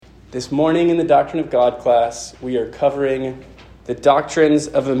This morning in the Doctrine of God class, we are covering the doctrines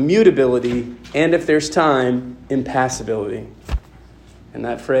of immutability and, if there's time, impassibility. And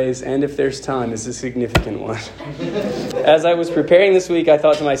that phrase, "and if there's time," is a significant one. As I was preparing this week, I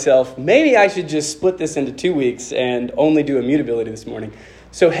thought to myself, maybe I should just split this into 2 weeks and only do immutability this morning.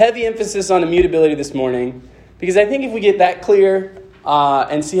 So heavy emphasis on immutability this morning, because I think if we get that clear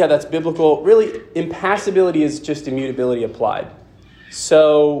and see how that's biblical, really impassibility is just immutability applied.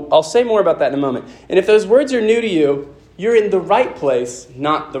 So I'll say more about that in a moment. And if those words are new to you, you're in the right place,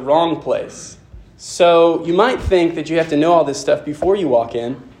 not the wrong place. So you might think that you have to know all this stuff before you walk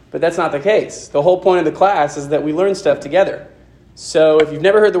in, but that's not the case. The whole point of the class is that we learn stuff together. So if you've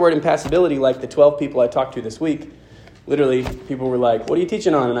never heard the word impassibility, like the 12 people I talked to this week, literally people were like, "What are you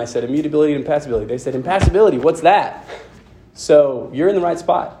teaching on?" And I said, "Immutability and impassibility." They said, "Impassibility, what's that?" So you're in the right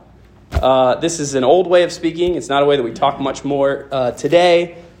spot. This is an old way of speaking. It's not a way that we talk much more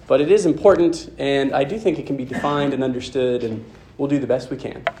today, but it is important, and I do think it can be defined and understood, and we'll do the best we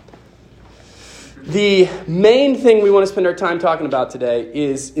can. The main thing we want to spend our time talking about today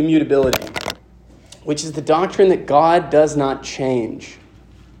is immutability, which is the doctrine that God does not change.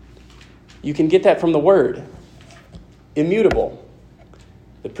 You can get that from the word, immutable.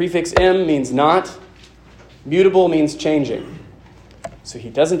 The prefix "im" means not. Mutable means changing. So he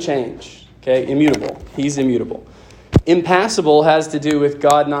doesn't change. Okay, immutable. He's immutable. Impassible has to do with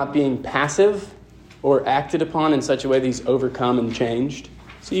God not being passive or acted upon in such a way that he's overcome and changed.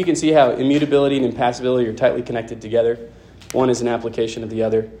 So you can see how immutability and impassibility are tightly connected together. One is an application of the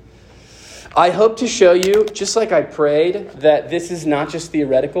other. I hope to show you, just like I prayed, that this is not just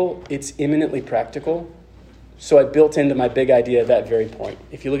theoretical, it's imminently practical. So I built into my big idea that very point.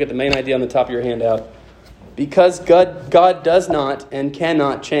 If you look at the main idea on the top of your handout, because God does not and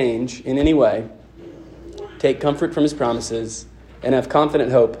cannot change in any way, take comfort from his promises, and have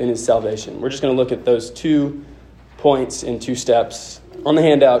confident hope in his salvation. We're just going to look at those 2 points in 2 steps. On the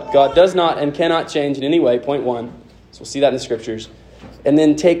handout, God does not and cannot change in any way, point 1. So we'll see that in the scriptures. And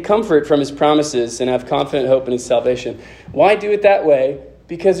then take comfort from his promises and have confident hope in his salvation. Why do it that way?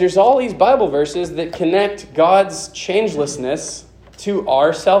 Because there's all these Bible verses that connect God's changelessness to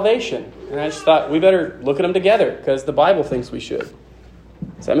our salvation. And I just thought we better look at them together because the Bible thinks we should.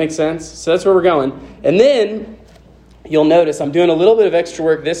 Does that make sense? So that's where we're going. And then you'll notice I'm doing a little bit of extra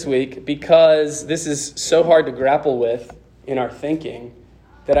work this week because this is so hard to grapple with in our thinking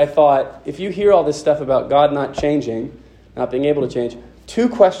that I thought if you hear all this stuff about God not changing, not being able to change, 2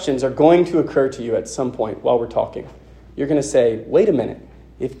 questions are going to occur to you at some point while we're talking. You're going to say, wait a minute,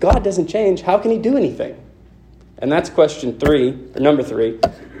 if God doesn't change, how can he do anything? And that's question 3, or number 3.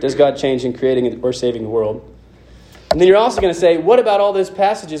 Does God change in creating or saving the world? And then you're also going to say, what about all those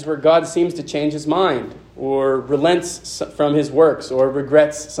passages where God seems to change his mind or relents from his works or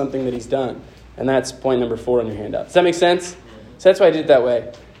regrets something that he's done? And that's point number 4 on your handout. Does that make sense? So that's why I did it that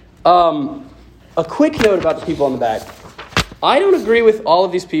way. A quick note about the people on the back. I don't agree with all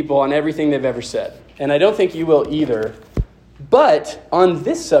of these people on everything they've ever said. And I don't think you will either. But on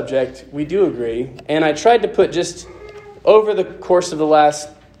this subject, we do agree. And I tried to put just over the course of the last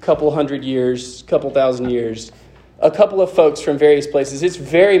couple hundred years, couple thousand years, a couple of folks from various places. It's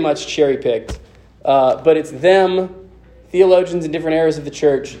very much cherry-picked. But it's them, theologians in different eras of the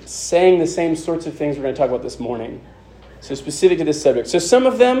church, saying the same sorts of things we're going to talk about this morning. So specific to this subject. So some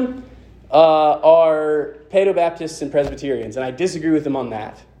of them are Paedo-Baptists and Presbyterians, and I disagree with them on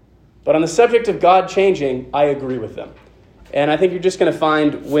that. But on the subject of God changing, I agree with them. And I think you're just going to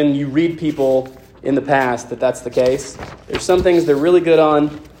find when you read people in the past that that's the case. There's some things they're really good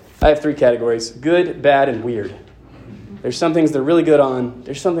on. I have 3 categories: good, bad, and weird. There's some things they're really good on.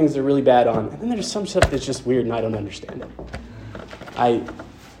 There's some things they're really bad on. And then there's some stuff that's just weird and I don't understand it.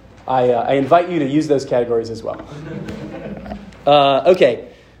 I invite you to use those categories as well. Okay.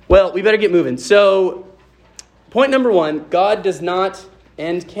 Well, we better get moving. So, point number 1, God does not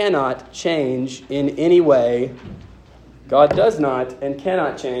and cannot change in any way. God does not and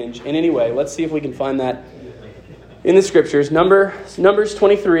cannot change in any way. Let's see if we can find that in the scriptures. Numbers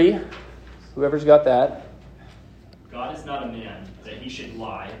 23. Whoever's got that. God is not a man that he should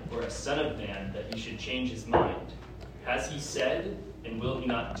lie, or a son of man that he should change his mind. Has he said, and will he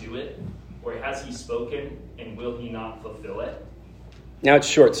not do it? Or has he spoken, and will he not fulfill it? Now it's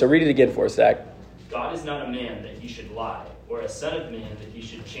short, so read it again for us, Zach. God is not a man that he should lie, or a son of man that he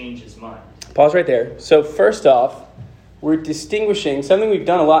should change his mind. Pause right there. So first off, we're distinguishing, something we've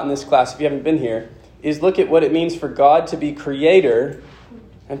done a lot in this class, if you haven't been here, is look at what it means for God to be creator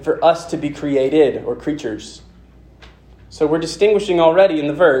and for us to be created or creatures. So we're distinguishing already in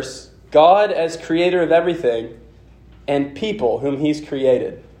the verse God as creator of everything and people whom he's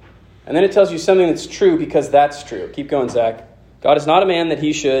created. And then it tells you something that's true because that's true. Keep going, Zach. God is not a man that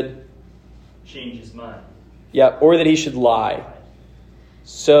he should change his mind. Yeah, or that he should lie.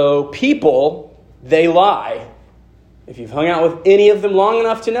 So people, they lie. If you've hung out with any of them long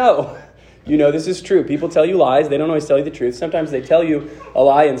enough to know, you know this is true. People tell you lies. They don't always tell you the truth. Sometimes they tell you a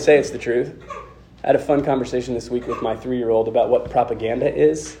lie and say it's the truth. I had a fun conversation this week with my 3-year-old about what propaganda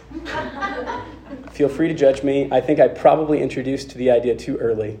is. Feel free to judge me. I think I probably introduced to the idea too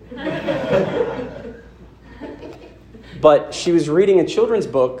early. But she was reading a children's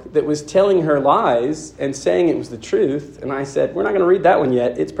book that was telling her lies and saying it was the truth. And I said, we're not going to read that one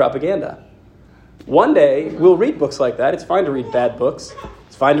yet. It's propaganda. One day, we'll read books like that. It's fine to read bad books.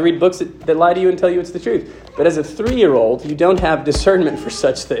 It's fine to read books that lie to you and tell you it's the truth. But as a 3-year-old, you don't have discernment for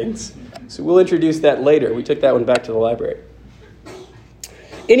such things. So we'll introduce that later. We took that one back to the library.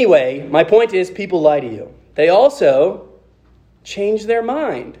 Anyway, my point is people lie to you. They also change their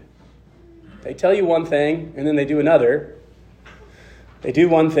mind. They tell you one thing, and then they do another. They do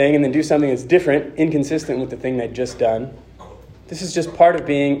one thing, and then do something that's different, inconsistent with the thing they'd just done. This is just part of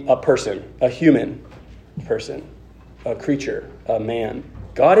being a person, a human person, a creature, a man.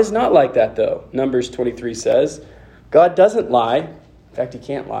 God is not like that, though. Numbers 23 says, God doesn't lie. In fact, he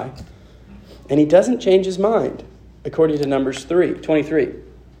can't lie. And he doesn't change his mind, according to Numbers 23.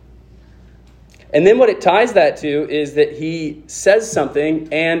 And then what it ties that to is that he says something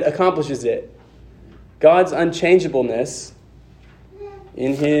and accomplishes it. God's unchangeableness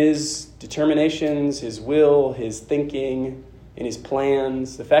in his determinations, his will, his thinking, in his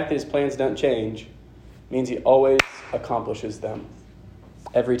plans, the fact that his plans don't change means he always accomplishes them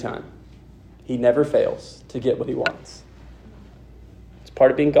every time. He never fails to get what he wants. It's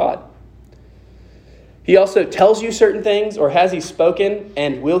part of being God. He also tells you certain things, or has he spoken,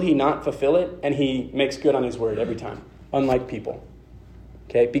 and will he not fulfill it? And he makes good on his word every time, unlike people.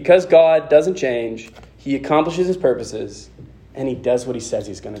 Okay, because God doesn't change, he accomplishes his purposes, and he does what he says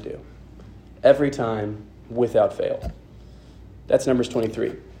he's going to do. Every time, without fail. That's Numbers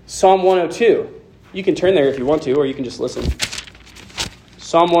 23. Psalm 102. You can turn there if you want to, or you can just listen.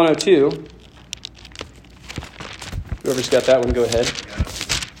 Psalm 102. Whoever's got that one, go ahead.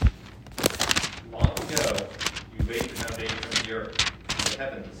 Long ago, you laid the foundation of the earth. The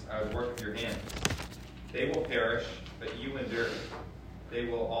heavens are the work of your hands. They will perish, but you endure. They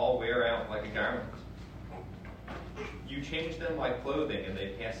will all wear out like a garment. You change them like clothing, and they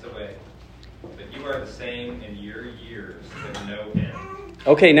pass away. But you are the same, and your years have no end.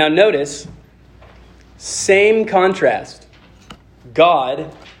 Okay, now notice, same contrast.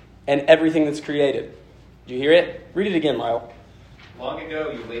 God and everything that's created. Did you hear it? Read it again, Lyle. Long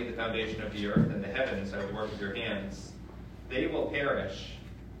ago you laid the foundation of the earth, and the heavens are the work of your hands. They will perish,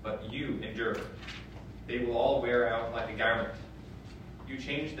 but you endure. They will all wear out like a garment. You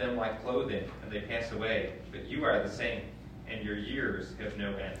change them like clothing, and they pass away. But you are the same, and your years have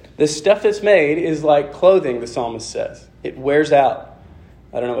no end. The stuff that's made is like clothing, the psalmist says. It wears out.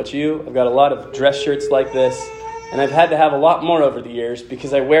 I don't know about you. I've got a lot of dress shirts like this, and I've had to have a lot more over the years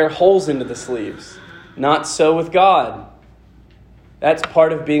because I wear holes into the sleeves. Not so with God. That's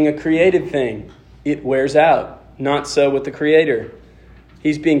part of being a created thing. It wears out. Not so with the Creator.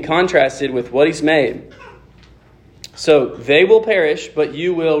 He's being contrasted with what he's made. So they will perish, but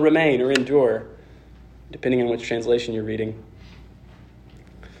you will remain or endure, depending on which translation you're reading.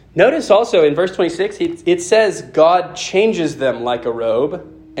 Notice also in verse 26, it says God changes them like a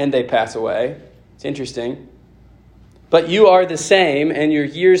robe, and they pass away. It's interesting. But you are the same, and your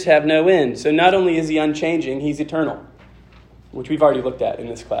years have no end. So not only is he unchanging, he's eternal, which we've already looked at in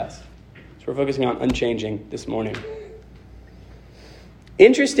this class. So we're focusing on unchanging this morning.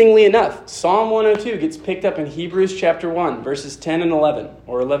 Interestingly enough, Psalm 102 gets picked up in Hebrews chapter 1, verses 10 and 11,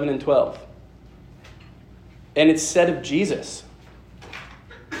 or 11 and 12. And it's said of Jesus.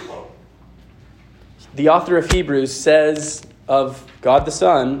 The author of Hebrews says of God the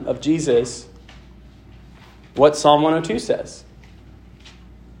Son, of Jesus, what Psalm 102 says.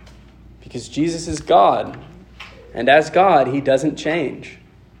 Because Jesus is God, and as God, he doesn't change.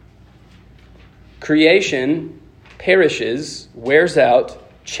 Creation perishes, wears out,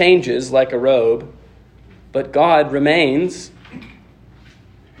 changes like a robe, but God remains.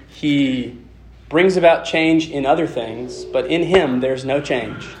 He brings about change in other things, but in him there's no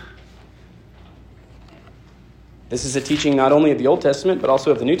change. This is a teaching not only of the Old Testament, but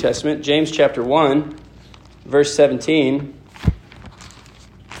also of the New Testament. James chapter 1, verse 17.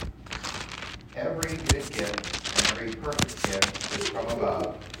 Every good gift and every perfect gift is from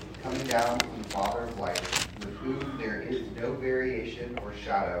above, coming down from the Father of lights, with whom there is no variation or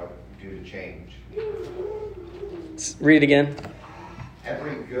shadow due to change. Read it again.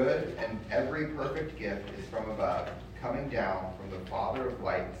 Every good and every perfect gift is from above, coming down from the Father of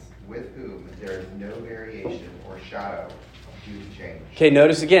lights, with whom there is no variation or shadow due to change. Okay,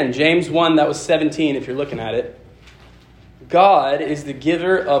 notice again, James 1, that was 17 if you're looking at it. God is the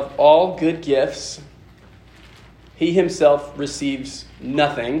giver of all good gifts. He himself receives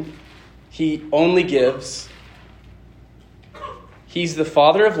nothing. He only gives. He's the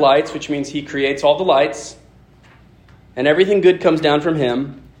Father of lights, which means he creates all the lights. And everything good comes down from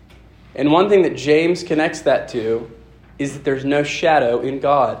him. And one thing that James connects that to is that there's no shadow in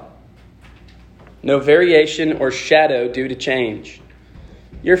God. No variation or shadow due to change.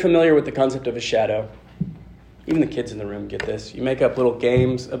 You're familiar with the concept of a shadow. Even the kids in the room get this. You make up little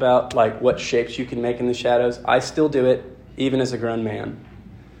games about like what shapes you can make in the shadows. I still do it even as a grown man.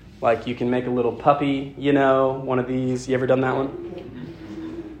 Like you can make a little puppy, one of these. You ever done that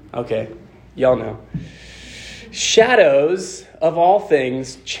one? Okay, y'all know. Shadows of all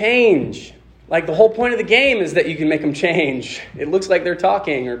things change. Like the whole point of the game is that you can make them change. It looks like they're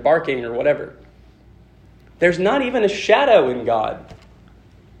talking or barking or whatever. There's not even a shadow in God.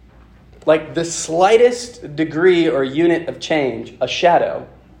 Like the slightest degree or unit of change, a shadow,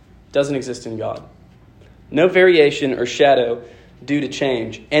 doesn't exist in God. No variation or shadow due to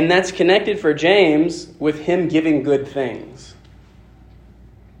change. And that's connected for James with him giving good things.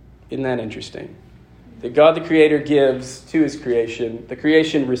 Isn't that interesting? That God the Creator gives to his creation. The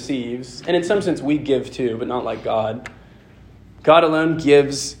creation receives. And in some sense we give too, but not like God. God alone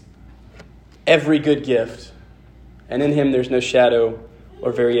gives every good gift. And in him there's no shadow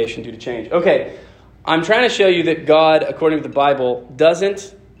or variation due to change. Okay, I'm trying to show you that God, according to the Bible,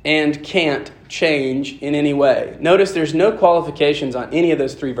 doesn't and can't change in any way. Notice there's no qualifications on any of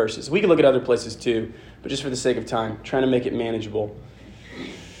those three verses. We can look at other places too, but just for the sake of time, trying to make it manageable.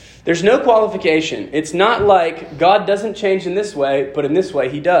 There's no qualification. It's not like God doesn't change in this way, but in this way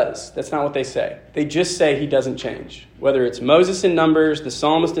he does. That's not what they say. They just say he doesn't change. Whether it's Moses in Numbers, the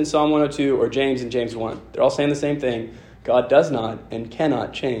psalmist in Psalm 102, or James in James 1. They're all saying the same thing. God does not and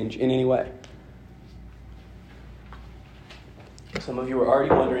cannot change in any way. Some of you are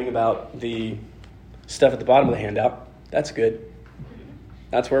already wondering about the stuff at the bottom of the handout. That's good.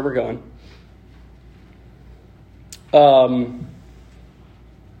 That's where we're going.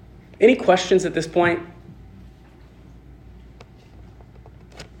 Any questions at this point?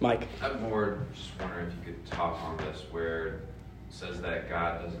 Mike? I'm more just wondering if you could talk on this where it says that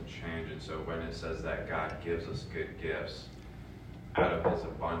God doesn't change, and so when it says that God gives us good gifts out of his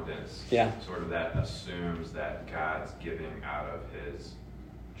abundance, sort of that assumes that God's giving out of his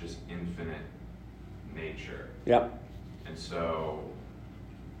just infinite nature. Yep. And so,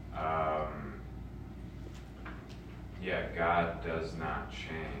 God does not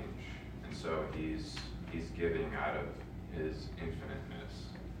change, and so he's giving out of his infiniteness.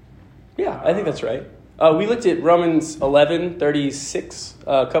 Yeah, I think that's right. We looked at Romans 11:36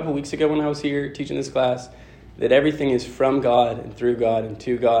 a couple weeks ago when I was here teaching this class, that everything is from God and through God and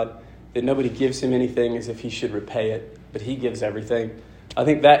to God, that nobody gives him anything as if he should repay it, but he gives everything. I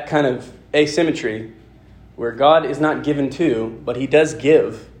think that kind of asymmetry, where God is not given to, but he does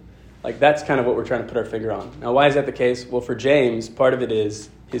give, like that's kind of what we're trying to put our finger on. Now, why is that the case? Well, for James, part of it is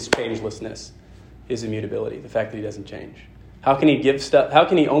his changelessness, his immutability, the fact that he doesn't change. How can he give stuff? How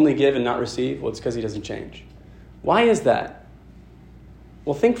can he only give and not receive? Well, it's because he doesn't change. Why is that?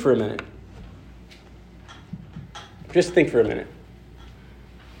 Well, think for a minute. Just think for a minute.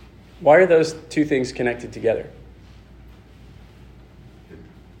 Why are those two things connected together?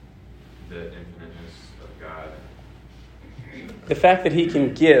 The infiniteness of God. The fact that he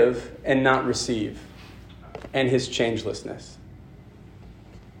can give and not receive, and his changelessness.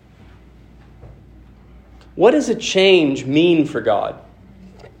 What does a change mean for God?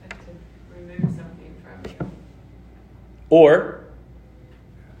 To remove something from you. Or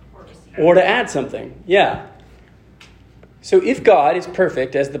to add something. Yeah. So if God is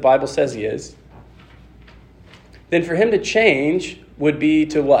perfect, as the Bible says he is, then for him to change would be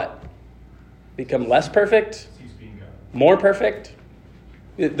to what? Become less perfect? More perfect?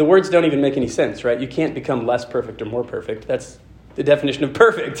 The words don't even make any sense, right? You can't become less perfect or more perfect. That's the definition of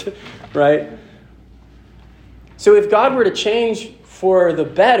perfect, right? So if God were to change for the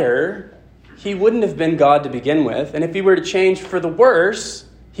better, he wouldn't have been God to begin with. And if he were to change for the worse,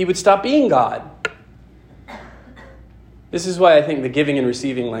 he would stop being God. This is why I think the giving and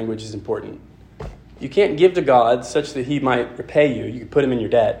receiving language is important. You can't give to God such that he might repay you. You can put him in your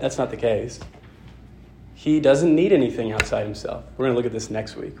debt. That's not the case. He doesn't need anything outside himself. We're going to look at this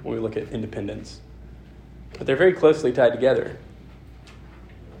next week when we look at independence. But they're very closely tied together.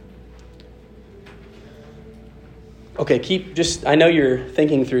 Okay, I know you're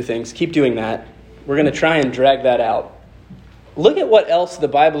thinking through things. Keep doing that. We're going to try and drag that out. Look at what else the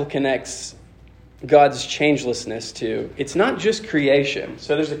Bible connects God's changelessness to. It's not just creation.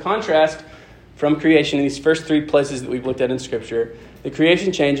 So there's a contrast from creation in these first three places that we've looked at in Scripture. The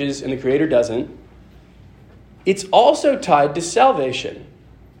creation changes and the Creator doesn't. It's also tied to salvation.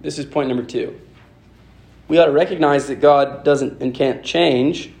 This is point number 2. We ought to recognize that God doesn't and can't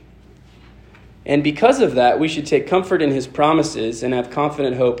change. And because of that, we should take comfort in His promises and have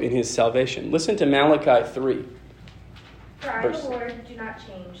confident hope in His salvation. Listen to Malachi 3. For I, the Lord, do not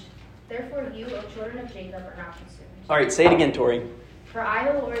change. Therefore you, O children of Jacob, are not consumed. All right, say it again, Tori. For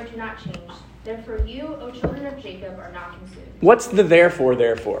I, the Lord, do not change. Therefore you, O children of Jacob, are not consumed. What's the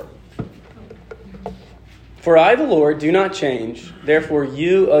therefore? For I, the Lord, do not change. Therefore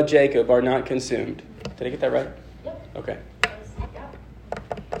you, O Jacob, are not consumed. Did I get that right? Yep. Okay.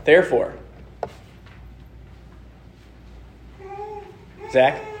 Yep. Therefore.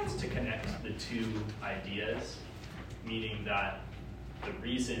 Zach? It's to connect the two ideas, meaning that the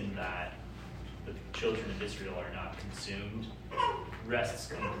reason that the children of Israel are not consumed rests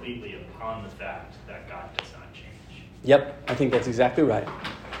completely upon the fact that God does not change. Yep, I think that's exactly right.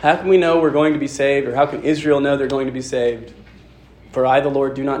 How can we know we're going to be saved, or how can Israel know they're going to be saved? For I, the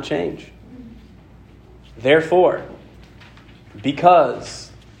Lord, do not change. Therefore,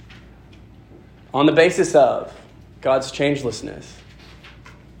 because, on the basis of God's changelessness,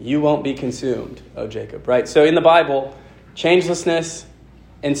 you won't be consumed, O Jacob. Right? So in the Bible, changelessness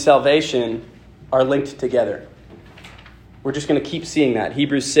and salvation are linked together. We're just going to keep seeing that.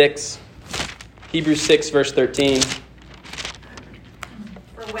 Hebrews 6, verse 13.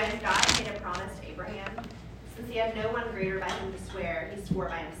 For when God made a promise to Abraham, since he had no one greater by whom to swear, he swore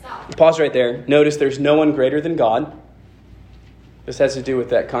by himself. Pause right there. Notice there's no one greater than God. This has to do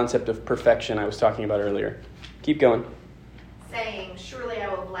with that concept of perfection I was talking about earlier. Keep going. Saying, surely I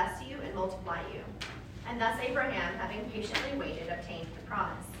will bless you and multiply you. And thus Abraham, having patiently waited, obtained the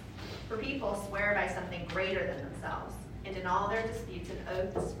promise. For people swear by something greater than themselves, and in all their disputes an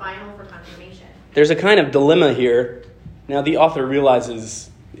oath is final for confirmation. There's a kind of dilemma here. Now the author realizes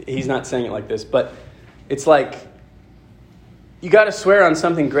he's not saying it like this, but it's like, you got to swear on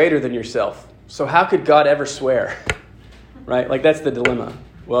something greater than yourself. So how could God ever swear? Right? Like that's the dilemma.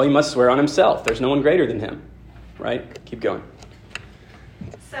 Well, he must swear on himself. There's no one greater than him. Right? Keep going.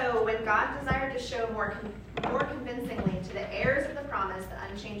 So when God desired to show more convincingly to the heirs of the promise the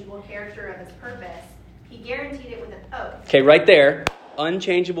unchangeable character of his purpose, he guaranteed it with an oath. Okay, right there.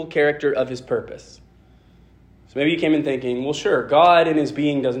 Unchangeable character of his purpose. So maybe you came in thinking, well, sure, God in his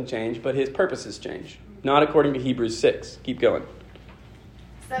being doesn't change, but his purposes change. Not according to Hebrews 6. Keep going.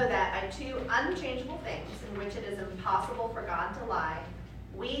 So that by two unchangeable things in which it is impossible for God to lie,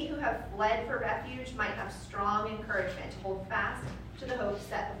 we who have fled for refuge might have strong encouragement to hold fast to the hope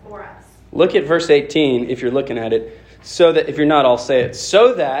set before us. Look at verse 18 if you're looking at it. So that, if you're not, I'll say it.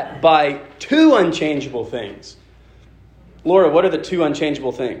 So that by two unchangeable things. Laura, what are the two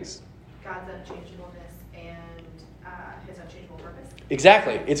unchangeable things? God's unchangeableness and his unchangeable purpose.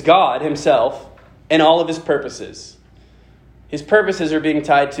 Exactly. It's God himself and all of his purposes. His purposes are being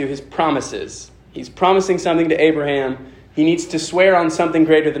tied to his promises. He's promising something to Abraham. He needs to swear on something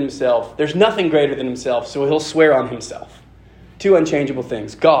greater than himself. There's nothing greater than himself, so he'll swear on himself. Two unchangeable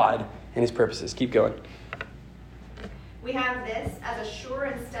things, God and his purposes. Keep going. We have this as a sure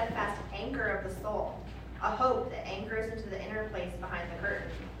and steadfast anchor of the soul, a hope that anchors into the inner place behind the curtain,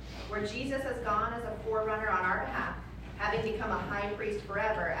 where Jesus has gone as a forerunner on our behalf, having become a high priest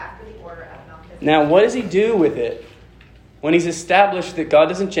forever after the order of Melchizedek. Now, what does he do with it? When he's established that God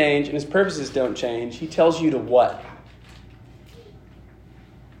doesn't change and his purposes don't change, he tells you to what?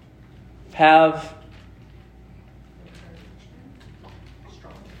 Have...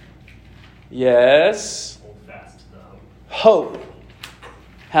 Yes. Hold fast to the hope.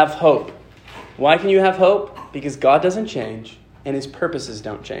 Have hope. Why can you have hope? Because God doesn't change and his purposes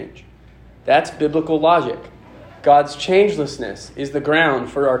don't change. That's biblical logic. God's changelessness is the ground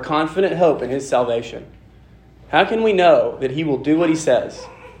for our confident hope in his salvation. How can we know that he will do what he says?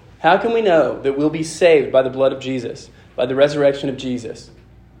 How can we know that we'll be saved by the blood of Jesus, by the resurrection of Jesus,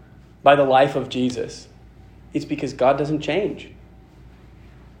 by the life of Jesus? It's because God doesn't change.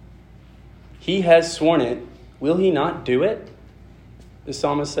 He has sworn it. Will he not do it? The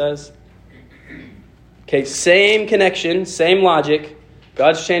psalmist says. Okay, same connection, same logic.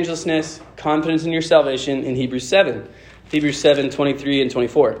 God's changelessness, confidence in your salvation in Hebrews 7. Hebrews 7, 23 and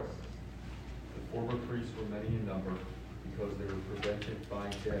 24. The former priests were many in number because they were prevented by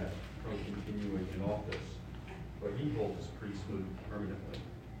death from continuing in office. But he holds his priesthood permanently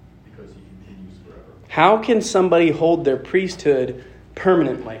because he continues forever. How can somebody hold their priesthood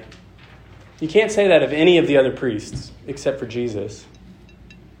permanently? You can't say that of any of the other priests except for Jesus.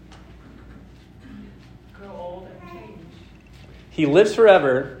 Grow old and change. He lives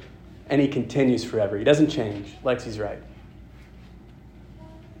forever and he continues forever. He doesn't change. Lexi's right.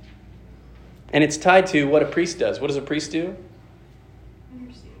 And it's tied to what a priest does. What does a priest do?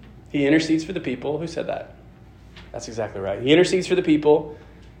 Intercede. He intercedes for the people. Who said that? That's exactly right. He intercedes for the people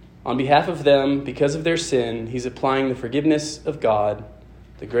on behalf of them because of their sin. He's applying the forgiveness of God,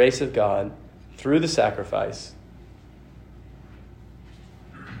 the grace of God, through the sacrifice.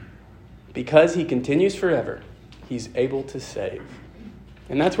 Because he continues forever, he's able to save.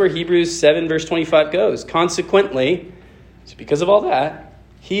 And that's where Hebrews 7 verse 25 goes. Consequently, so because of all that,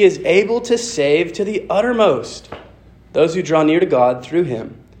 he is able to save to the uttermost those who draw near to God through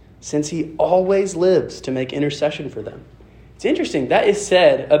him, since he always lives to make intercession for them. It's interesting. That is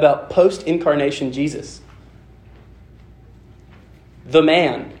said about post-incarnation Jesus. The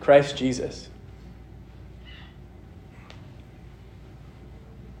man, Christ Jesus.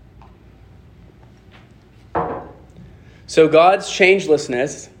 So God's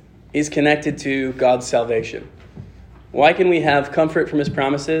changelessness is connected to God's salvation. Why can we have comfort from his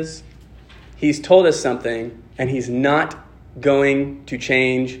promises? He's told us something, and he's not going to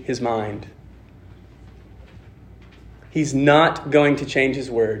change his mind. He's not going to change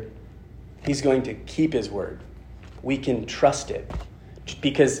his word. He's going to keep his word. We can trust it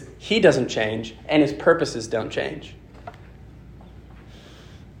because he doesn't change and his purposes don't change.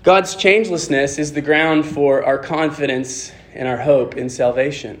 God's changelessness is the ground for our confidence and our hope in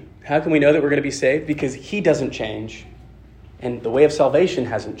salvation. How can we know that we're going to be saved? Because he doesn't change and the way of salvation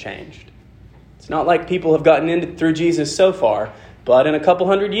hasn't changed. It's not like people have gotten in through Jesus so far, but in a couple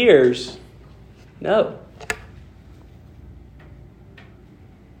hundred years, no.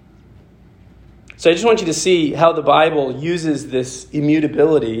 So I just want you to see how the Bible uses this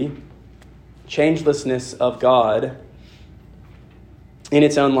immutability, changelessness of God in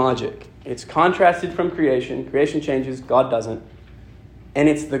its own logic. It's contrasted from creation. Creation changes, God doesn't. And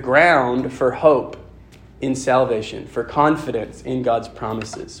it's the ground for hope in salvation, for confidence in God's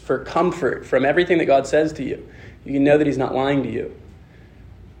promises, for comfort from everything that God says to you. You can know that he's not lying to you.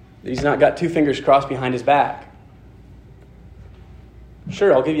 That he's not got two fingers crossed behind his back.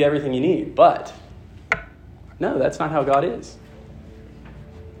 Sure, I'll give you everything you need, but no, that's not how God is.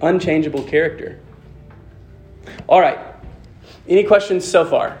 Unchangeable character. All right. Any questions so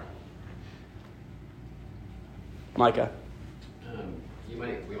far? Micah. We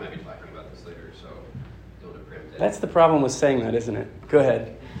might be talking about this later, so don't preempt it. That's the problem with saying that, isn't it? Go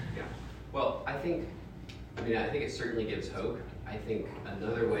ahead. Yeah. Well, I think it certainly gives hope. I think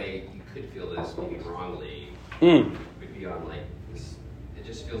another way you could feel this, maybe wrongly, would be on like this. It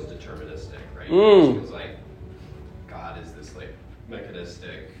just feels deterministic, right? It just feels like God is this like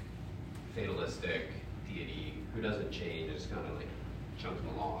mechanistic, fatalistic deity who doesn't change, is kind of like chunking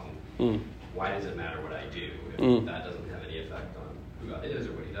along. Why does it matter what I do if that doesn't have any effect on who God is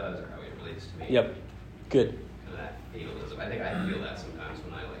or what he does or how he relates to me? Yep. Good. Kind of that fatalism. I think I feel that sometimes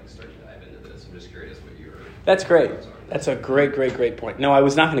when I like start to dive into this. I'm just curious what your That's great. That's a great point. No, I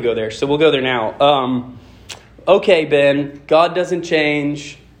was not going to go there, so we'll go there now. Okay, Ben, God doesn't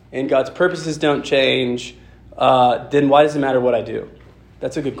change and God's purposes don't change. Then why does it matter what I do?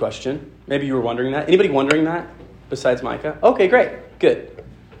 That's a good question. Maybe you were wondering that. Anybody wondering that besides Micah? Okay, great. Good.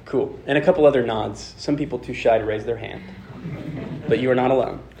 Cool. And a couple other nods. Some people too shy to raise their hand. But you are not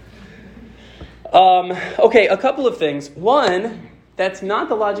alone. Okay, a couple of things. One, that's not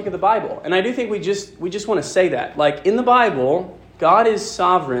the logic of the Bible. And I do think we just want to say that. Like in the Bible, God is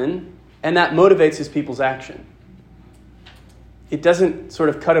sovereign and that motivates his people's action. It doesn't sort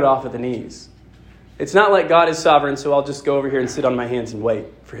of cut it off at the knees. It's not like God is sovereign, so I'll just go over here and sit on my hands and wait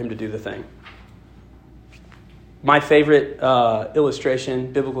for him to do the thing. My favorite biblical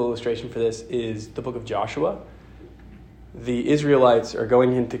illustration for this is the book of Joshua. The Israelites are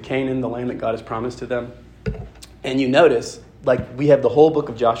going into Canaan, the land that God has promised to them. And you notice, like we have the whole book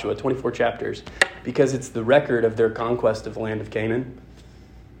of Joshua, 24 chapters, because it's the record of their conquest of the land of Canaan.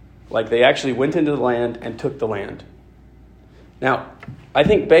 Like they actually went into the land and took the land. Now, I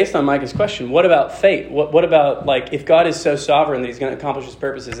think based on Micah's question, what about fate? What about, like, if God is so sovereign that he's going to accomplish his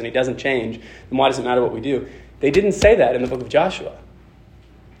purposes and he doesn't change, then why does it matter what we do? They didn't say that in the book of Joshua.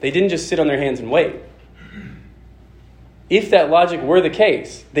 They didn't just sit on their hands and wait. If that logic were the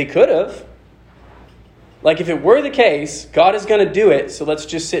case, they could have. Like, if it were the case, God is going to do it, so let's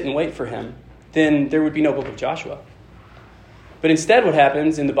just sit and wait for him, then there would be no book of Joshua. But instead what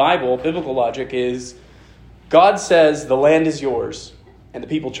happens in the Bible, biblical logic, is God says the land is yours, and the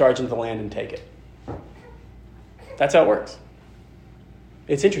people charge into the land and take it. That's how it works.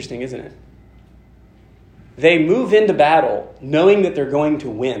 It's interesting, isn't it? They move into battle knowing that they're going to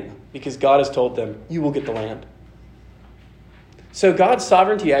win because God has told them, you will get the land. So God's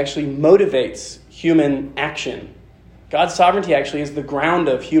sovereignty actually motivates human action. God's sovereignty actually is the ground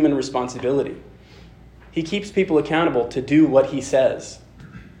of human responsibility. He keeps people accountable to do what he says.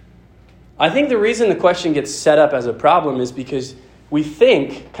 I think the reason the question gets set up as a problem is because we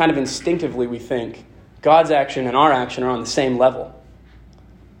think, kind of instinctively we think, God's action and our action are on the same level.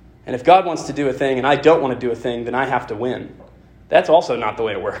 And if God wants to do a thing and I don't want to do a thing, then I have to win. That's also not the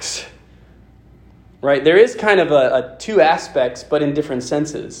way it works. Right? There is kind of a two aspects, but in different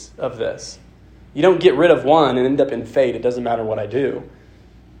senses of this. You don't get rid of one and end up in fate. It doesn't matter what I do.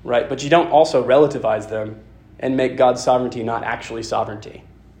 Right? But you don't also relativize them and make God's sovereignty not actually sovereignty.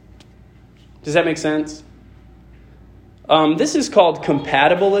 Does that make sense? This is called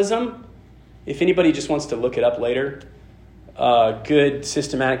compatibilism. If anybody just wants to look it up later, good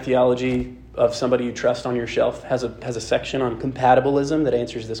systematic theology of somebody you trust on your shelf has a section on compatibilism that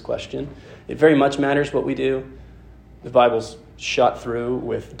answers this question. It very much matters what we do. The Bible's shot through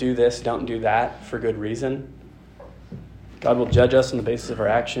with do this, don't do that for good reason. God will judge us on the basis of our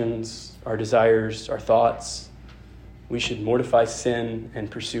actions, our desires, our thoughts. We should mortify sin and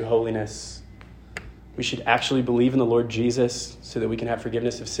pursue holiness. We should actually believe in the Lord Jesus so that we can have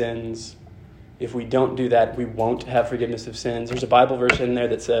forgiveness of sins. If we don't do that, we won't have forgiveness of sins. There's a Bible verse in there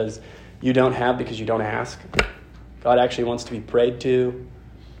that says, you don't have because you don't ask. God actually wants to be prayed to.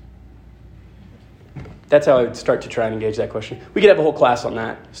 That's how I would start to try and engage that question. We could have a whole class on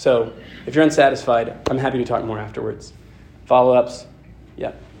that. So if you're unsatisfied, I'm happy to talk more afterwards. Follow-ups?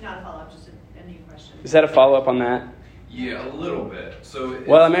 Yeah. Not a follow-up, just a new question. Is that a follow-up on that? Yeah, a little bit. So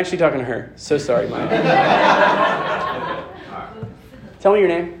well, I'm actually talking to her. So sorry, Maya. Tell me your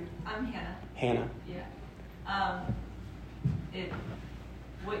name. I'm Hannah. Hannah. Yeah.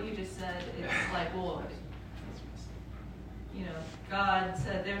 What you just said, it's like, well, God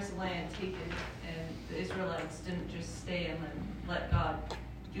said there's a land, take it, and the Israelites didn't just stay and let God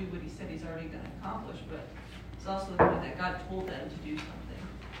do what he said he's already going to accomplish, but it's also the point that God told them to do something.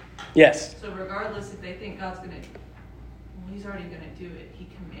 Yes. So regardless if they think God's going to, he's already going to do it, he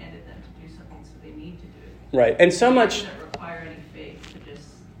commanded them to do something, so they need to do it. Right, and so much... It doesn't require any faith to just...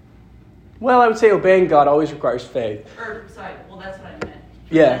 Well, I would say obeying God always requires faith. Well, that's what I meant.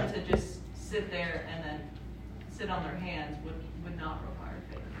 Yeah. For them to just sit there and then sit on their hands would not require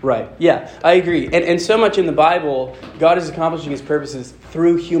faith. Right, yeah, I agree. And so much in the Bible, God is accomplishing his purposes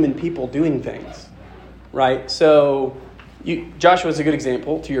through human people doing things. Right? So, Joshua's a good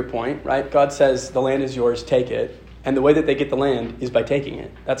example, to your point, right? God says, the land is yours, take it. And the way that they get the land is by taking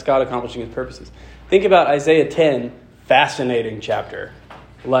it. That's God accomplishing his purposes. Think about Isaiah 10, fascinating chapter.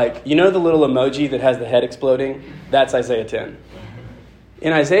 Like, the little emoji that has the head exploding? That's Isaiah 10.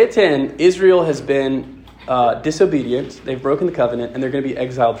 In Isaiah 10, Israel has been disobedient. They've broken the covenant, and they're going to be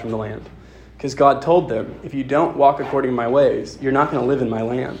exiled from the land. Because God told them, if you don't walk according to my ways, you're not going to live in my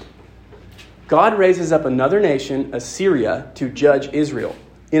land. God raises up another nation, Assyria, to judge Israel.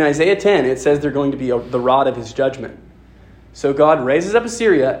 In Isaiah 10, it says they're going to be the rod of his judgment. So God raises up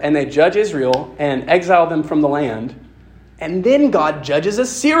Assyria, and they judge Israel and exile them from the land. And then God judges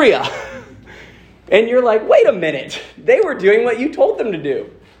Assyria. And you're like, wait a minute. They were doing what you told them to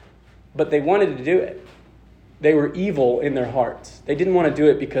do. But they wanted to do it. They were evil in their hearts. They didn't want to do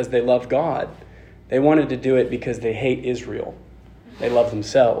it because they love God. They wanted to do it because they hate Israel. They love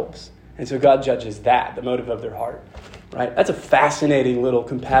themselves. And so God judges that, the motive of their heart. Right? That's a fascinating little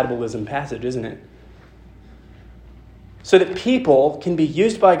compatibilism passage, isn't it? So that people can be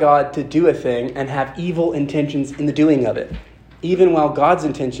used by God to do a thing and have evil intentions in the doing of it, even while God's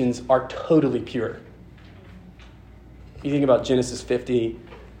intentions are totally pure. You think about Genesis 50,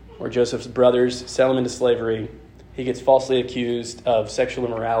 where Joseph's brothers sell him into slavery. He gets falsely accused of sexual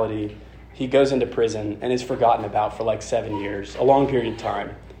immorality. He goes into prison and is forgotten about for like 7 years, a long period of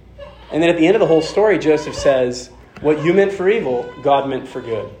time. And then at the end of the whole story, Joseph says, what you meant for evil, God meant for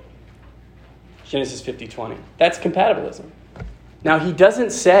good. Genesis 50:20. That's compatibilism. Now, he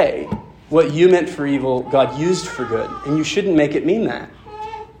doesn't say what you meant for evil, God used for good. And you shouldn't make it mean that.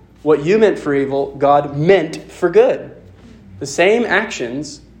 What you meant for evil, God meant for good. The same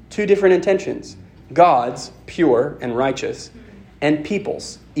actions, two different intentions. God's, pure and righteous, and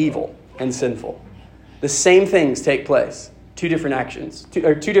people's, evil and sinful. The same things take place. Two different actions,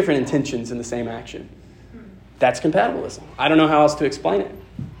 two different intentions in the same action. That's compatibilism. I don't know how else to explain it.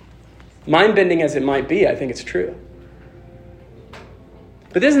 Mind-bending as it might be, I think it's true.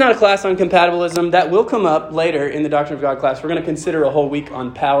 But this is not a class on compatibilism. That will come up later in the Doctrine of God class. We're going to consider a whole week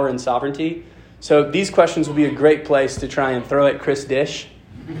on power and sovereignty. So these questions will be a great place to try and throw at Chris Dish,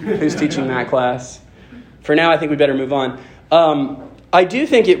 who's teaching that class. For now, I think we better move on. I do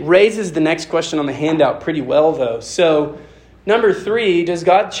think it raises the next question on the handout pretty well, though. So, number 3, does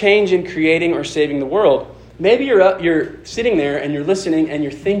God change in creating or saving the world? Maybe you're sitting there and you're listening and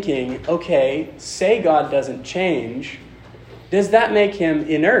you're thinking, okay, say God doesn't change. Does that make him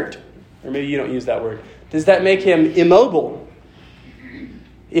inert? Or maybe you don't use that word. Does that make him immobile?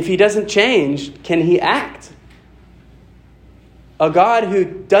 If he doesn't change, can he act? A God who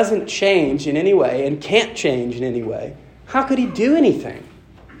doesn't change in any way and can't change in any way, how could he do anything?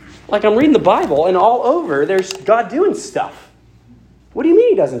 Like, I'm reading the Bible and all over there's God doing stuff. What do you mean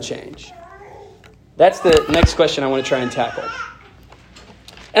he doesn't change? That's the next question I want to try and tackle.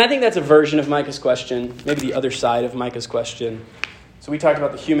 And I think that's a version of Micah's question, maybe the other side of Micah's question. So we talked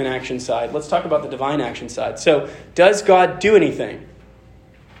about the human action side. Let's talk about the divine action side. So, does God do anything?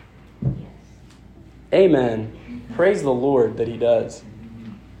 Yes. Amen. Praise the Lord that he does.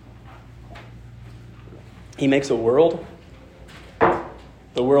 He makes a world.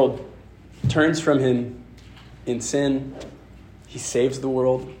 The world turns from him in sin. He saves the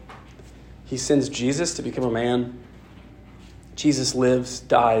world. He sends Jesus to become a man. Jesus lives,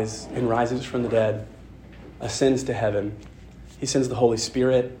 dies, and rises from the dead, ascends to heaven. He sends the Holy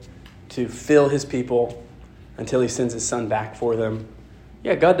Spirit to fill his people until he sends his Son back for them.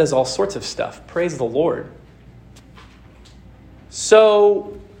 Yeah, God does all sorts of stuff. Praise the Lord.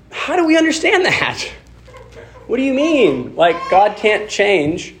 So, how do we understand that? What do you mean? Like, God can't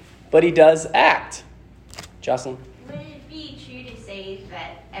change, but he does act. Jocelyn? Would it be true to say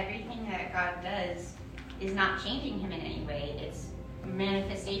that everything that God does is not changing him in any way? It's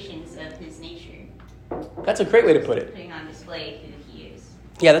manifestations of his nature. That's a great way to put it. Putting on display who he is.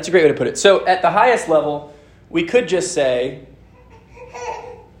 Yeah, that's a great way to put it. So at the highest level, we could just say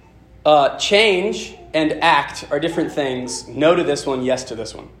change and act are different things. No to this one, yes to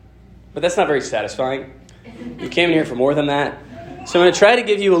this one. But that's not very satisfying. You came in here for more than that. So I'm going to try to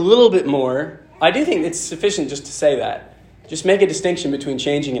give you a little bit more. I do think it's sufficient just to say that. Just make a distinction between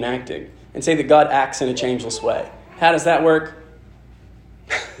changing and acting and say that God acts in a changeless way. How does that work?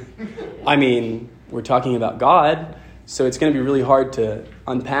 I mean, we're talking about God, so it's going to be really hard to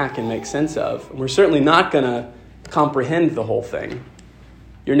unpack and make sense of. We're certainly not going to comprehend the whole thing.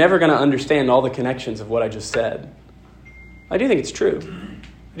 You're never going to understand all the connections of what I just said. I do think it's true.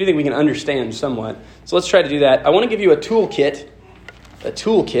 I do think we can understand somewhat. So let's try to do that. I want to give you a toolkit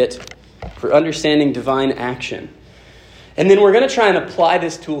for understanding divine action. And then we're going to try and apply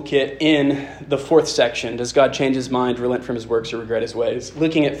this toolkit in the 4th section. Does God change his mind, relent from his works, or regret his ways?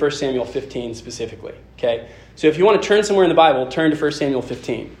 Looking at 1 Samuel 15 specifically. Okay? So if you want to turn somewhere in the Bible, turn to 1 Samuel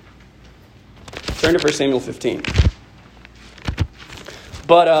 15. Turn to 1 Samuel 15.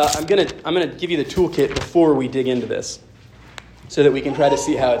 But I'm gonna give you the toolkit before we dig into this, so that we can try to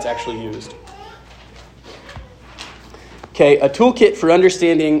see how it's actually used. Okay, a toolkit for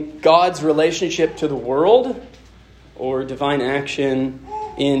understanding God's relationship to the world, or divine action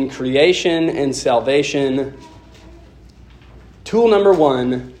in creation and salvation. Tool number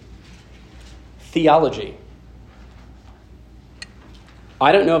 1, theology.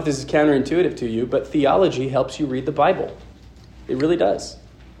 I don't know if this is counterintuitive to you, but theology helps you read the Bible. It really does.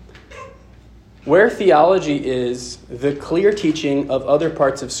 Where theology is the clear teaching of other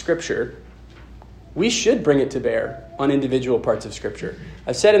parts of Scripture, we should bring it to bear on individual parts of Scripture.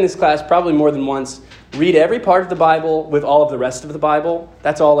 I've said in this class probably more than once, read every part of the Bible with all of the rest of the Bible.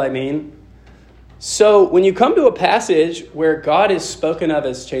 That's all I mean. So when you come to a passage where God is spoken of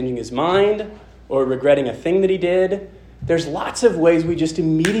as changing his mind or regretting a thing that he did, there's lots of ways we just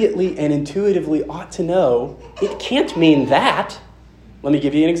immediately and intuitively ought to know it can't mean that. Let me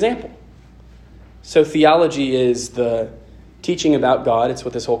give you an example. So theology is the teaching about God. It's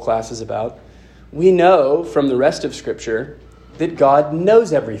what this whole class is about. We know from the rest of Scripture that God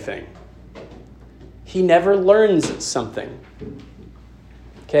knows everything. He never learns something.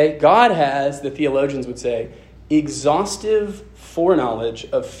 Okay? God has, the theologians would say, exhaustive foreknowledge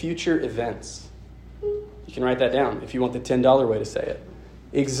of future events. You can write that down if you want the $10 way to say it.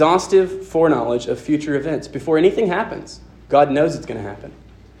 Exhaustive foreknowledge of future events. Before anything happens, God knows it's going to happen.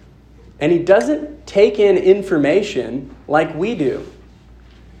 And he doesn't take in information like we do.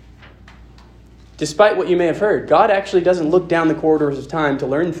 Despite what you may have heard, God actually doesn't look down the corridors of time to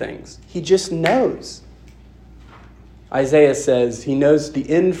learn things. He just knows. Isaiah says he knows the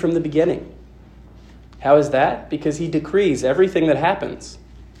end from the beginning. How is that? Because he decrees everything that happens.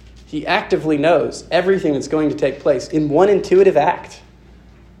 He actively knows everything that's going to take place in one intuitive act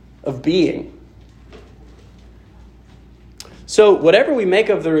of being. So whatever we make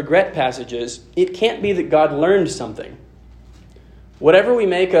of the regret passages, it can't be that God learned something. Whatever we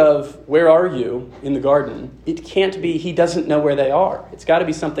make of where are you in the garden, it can't be he doesn't know where they are. It's got to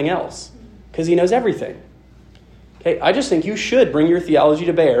be something else because he knows everything. Okay, I just think you should bring your theology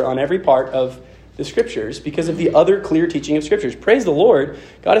to bear on every part of the Scriptures because of the other clear teaching of Scriptures. Praise the Lord,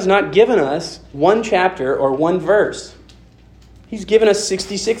 God has not given us one chapter or one verse. He's given us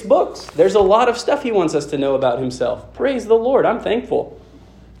 66 books. There's a lot of stuff he wants us to know about himself. Praise the Lord. I'm thankful.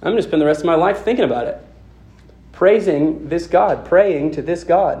 I'm going to spend the rest of my life thinking about it. Praising this God. Praying to this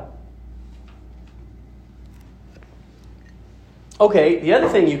God. Okay, the other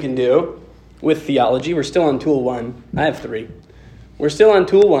thing you can do with theology, we're still on tool 1. I have 3. We're still on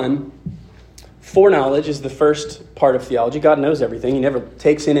tool 1. Foreknowledge is the first part of theology. God knows everything. He never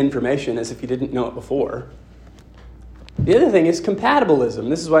takes in information as if he didn't know it before. The other thing is compatibilism.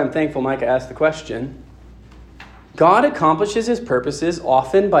 This is why I'm thankful Micah asked the question. God accomplishes his purposes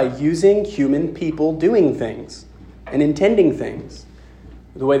often by using human people doing things and intending things.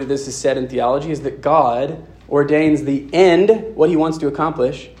 The way that this is said in theology is that God ordains the end, what he wants to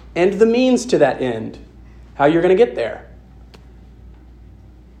accomplish, and the means to that end, how you're going to get there.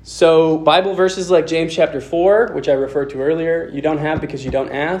 So Bible verses like James chapter 4, which I referred to earlier, you don't have because you don't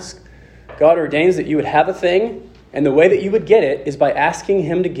ask. God ordains that you would have a thing, and the way that you would get it is by asking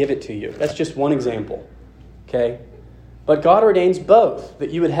him to give it to you. That's just one example. Okay? But God ordains both,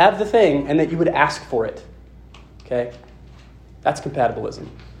 that you would have the thing and that you would ask for it. Okay? That's compatibilism.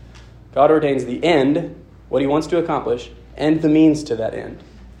 God ordains the end, what he wants to accomplish, and the means to that end.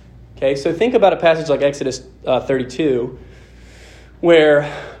 Okay? So think about a passage like Exodus 32,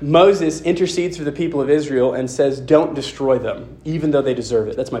 where Moses intercedes for the people of Israel and says, don't destroy them, even though they deserve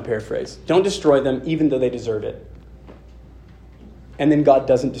it. That's my paraphrase. Don't destroy them, even though they deserve it. And then God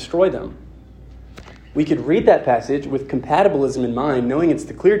doesn't destroy them. We could read that passage with compatibilism in mind, knowing it's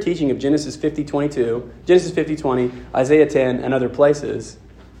the clear teaching of Genesis 50:22, Genesis 50:20, Isaiah 10, and other places,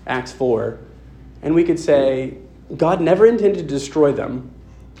 Acts 4. And we could say, God never intended to destroy them,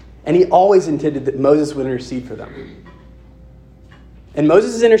 and he always intended that Moses would intercede for them. And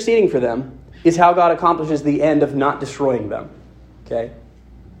Moses' interceding for them is how God accomplishes the end of not destroying them. Okay?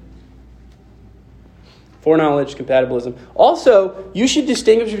 Foreknowledge, compatibilism. Also, you should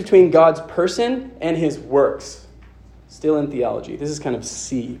distinguish between God's person and his works. Still in theology. This is kind of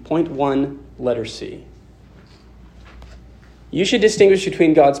C. Point 1, letter C. You should distinguish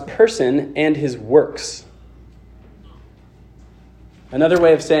between God's person and his works. Another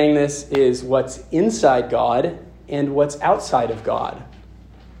way of saying this is what's inside God and what's outside of God.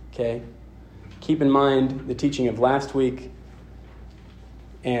 Okay? Keep in mind the teaching of last week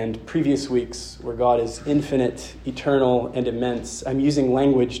and previous weeks where God is infinite, eternal, and immense. I'm using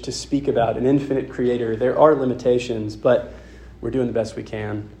language to speak about an infinite creator. There are limitations, but we're doing the best we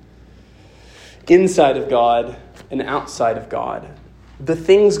can. Inside of God and outside of God. The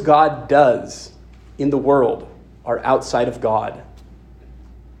things God does in the world are outside of God.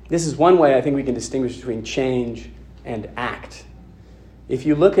 This is one way I think we can distinguish between change and act. If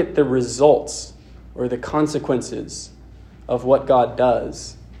you look at the results or the consequences of what God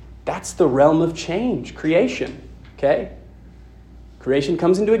does, that's the realm of change, creation, okay? Creation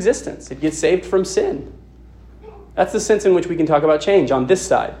comes into existence. It gets saved from sin. That's the sense in which we can talk about change on this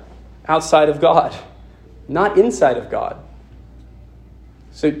side, outside of God, not inside of God.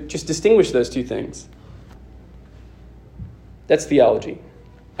 So just distinguish those two things. That's theology.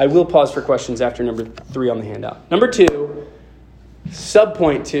 I will pause for questions after number 3 on the handout. Number 2,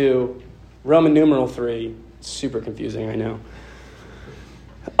 subpoint 2, Roman numeral 3. Super confusing, I know.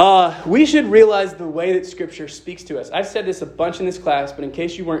 We should realize the way that Scripture speaks to us. I've said this a bunch in this class, but in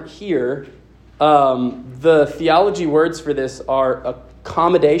case you weren't here, the theology words for this are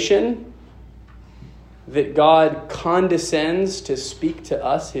accommodation, that God condescends to speak to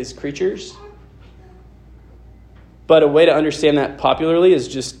us, his creatures. But a way to understand that popularly is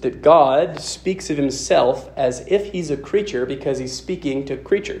just that God speaks of himself as if he's a creature because he's speaking to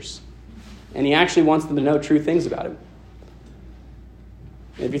creatures. And he actually wants them to know true things about him.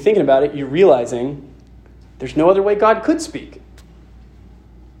 And if you're thinking about it, you're realizing there's no other way God could speak.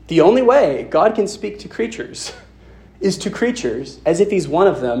 The only way God can speak to creatures is to creatures as if he's one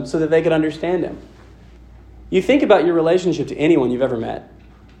of them so that they could understand him. You think about your relationship to anyone you've ever met.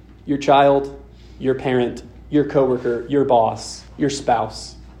 Your child, your parent, your coworker, your boss, your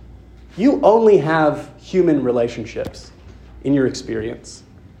spouse. You only have human relationships in your experience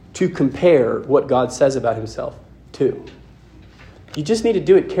to compare what God says about himself to. You just need to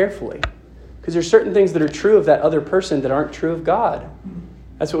do it carefully because there's certain things that are true of that other person that aren't true of God.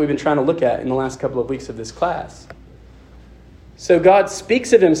 That's what we've been trying to look at in the last couple of weeks of this class. So God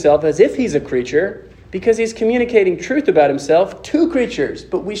speaks of himself as if he's a creature because he's communicating truth about himself to creatures.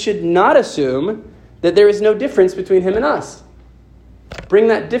 But we should not assume that there is no difference between him and us. Bring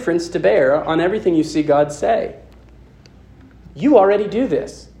that difference to bear on everything you see God say. You already do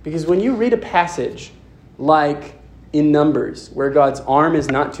this because when you read a passage like in Numbers where God's arm is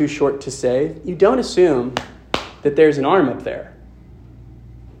not too short to save, you don't assume that there's an arm up there.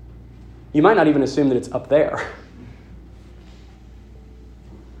 You might not even assume that it's up there.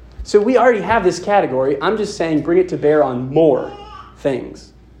 So we already have this category. I'm just saying bring it to bear on more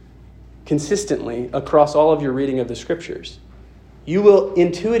things consistently across all of your reading of the scriptures. You will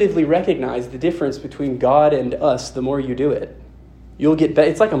intuitively recognize the difference between God and us the more you do it. You'll get better.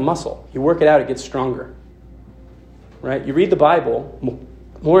 It's like a muscle. You work it out, it gets stronger. Right? You read the Bible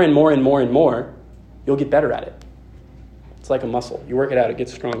more and more and more and more, you'll get better at it. It's like a muscle. You work it out, it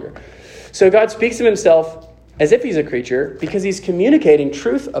gets stronger. So God speaks of himself as if he's a creature because he's communicating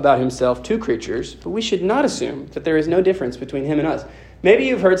truth about himself to creatures, but we should not assume that there is no difference between him and us. Maybe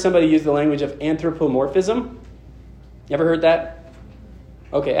you've heard somebody use the language of anthropomorphism. You ever heard that?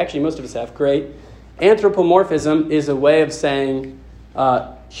 Okay, actually most of us have. Great. Anthropomorphism is a way of saying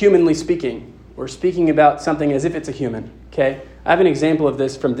humanly speaking, or speaking about something as if it's a human. Okay? I have an example of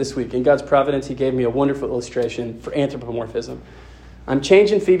this from this week. In God's providence, he gave me a wonderful illustration for anthropomorphism. I'm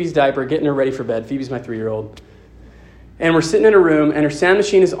changing Phoebe's diaper, getting her ready for bed. Phoebe's my 3-year-old. And we're sitting in a room, and her sound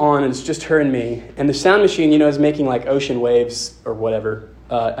machine is on, and it's just her and me. And the sound machine, is making like ocean waves or whatever.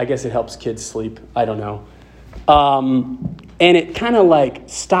 I guess it helps kids sleep. I don't know. And it kind of like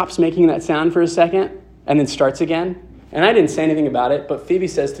stops making that sound for a second, and then starts again. And I didn't say anything about it, but Phoebe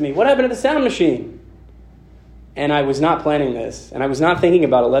says to me, "What happened to the sound machine?" And I was not planning this, and I was not thinking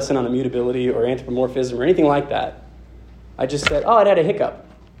about a lesson on immutability or anthropomorphism or anything like that. I just said, it had a hiccup.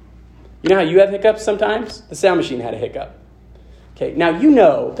 You know how you have hiccups sometimes? The sound machine had a hiccup. Okay, now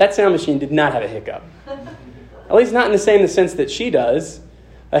that sound machine did not have a hiccup. At least not in the sense that she does.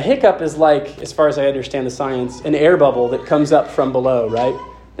 A hiccup is like, as far as I understand the science, an air bubble that comes up from below, right?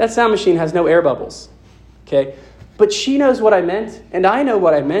 That sound machine has no air bubbles. Okay? But she knows what I meant, and I know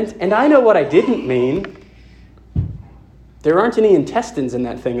what I meant, and I know what I didn't mean. There aren't any intestines in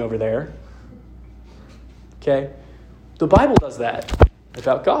that thing over there. Okay? The Bible does that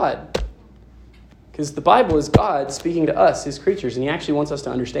about God. Because the Bible is God speaking to us, his creatures, and he actually wants us to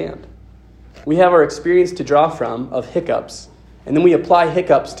understand. We have our experience to draw from of hiccups, and then we apply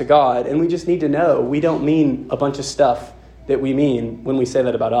hiccups to God, and we just need to know we don't mean a bunch of stuff that we mean when we say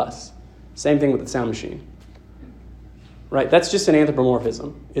that about us. Same thing with the sound machine. Right, that's just an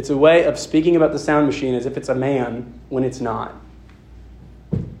anthropomorphism. It's a way of speaking about the sound machine as if it's a man when it's not.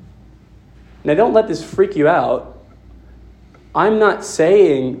 Now, don't let this freak you out. I'm not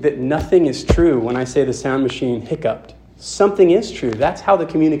saying that nothing is true when I say the sound machine hiccuped. Something is true. That's how the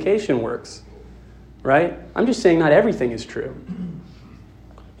communication works. Right? I'm just saying not everything is true.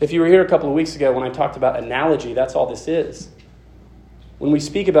 If you were here a couple of weeks ago when I talked about analogy, that's all this is. When we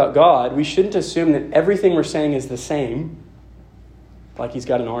speak about God, we shouldn't assume that everything we're saying is the same, like he's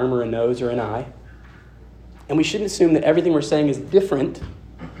got an arm or a nose or an eye. And we shouldn't assume that everything we're saying is different,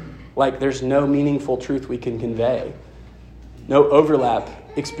 like there's no meaningful truth we can convey. No overlap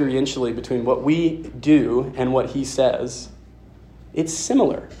experientially between what we do and what he says. It's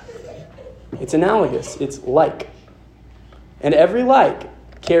similar. It's analogous. It's like. And every like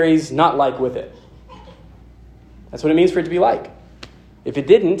carries not like with it. That's what it means for it to be like. If it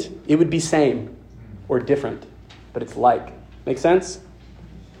didn't, it would be same or different. But it's like. Make sense?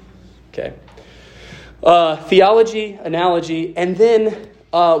 Okay. Theology, analogy, and then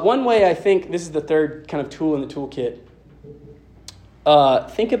one way I think, this is the third kind of tool in the toolkit.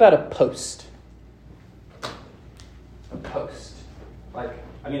 Think about a post. A post. A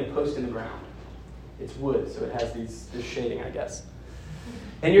post in the ground. It's wood, so it has this shading, I guess.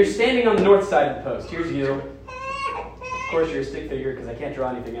 And you're standing on the north side of the post. Here's you. Of course, you're a stick figure because I can't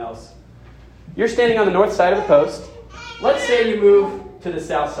draw anything else. You're standing on the north side of the post. Let's say you move to the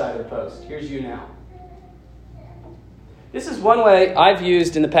south side of the post. Here's you now. This is one way I've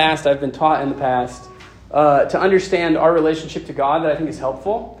used in the past, I've been taught in the past, to understand our relationship to God that I think is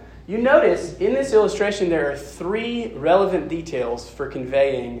helpful. You notice in this illustration there are 3 relevant details for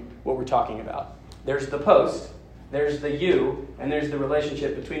conveying what we're talking about. There's the post, there's the you, and there's the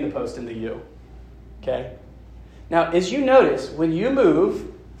relationship between the post and the you. Okay? Now, as you notice, when you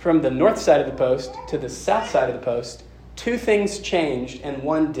move from the north side of the post to the south side of the post, 2 things changed and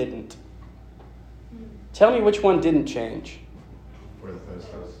 1 didn't. Tell me which one didn't change. Where the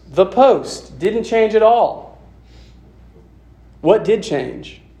post was. The post didn't change at all. What did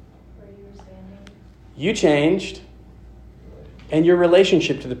change? Where you were standing. You changed. and your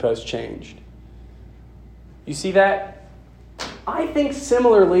relationship to the post changed. You see that? I think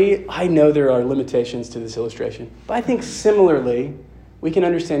similarly, I know there are limitations to this illustration, but I think similarly, we can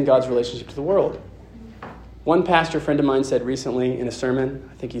understand God's relationship to the world. One pastor friend of mine said recently in a sermon,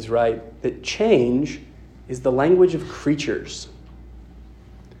 I think he's right, that change is the language of creatures.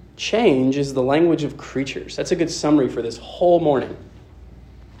 Change is the language of creatures. That's a good summary for this whole morning.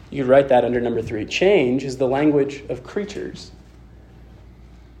 You could write that under number 3. Change is the language of creatures.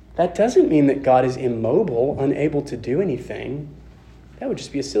 That doesn't mean that God is immobile, unable to do anything. That would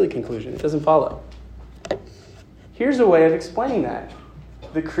just be a silly conclusion. It doesn't follow. Here's a way of explaining that.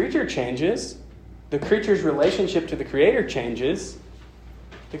 The creature changes. The creature's relationship to the Creator changes.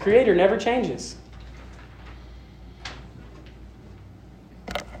 The Creator never changes.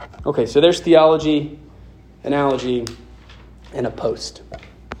 Okay, so there's theology, analogy, and a post.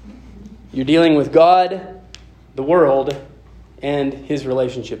 You're dealing with God, the world, and his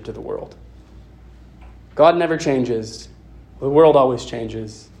relationship to the world. God never changes. The world always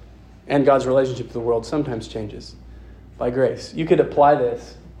changes. And God's relationship to the world sometimes changes by grace. You could apply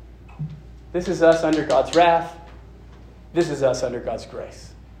this. This is us under God's wrath. This is us under God's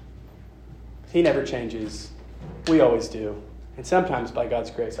grace. He never changes. We always do. And sometimes, by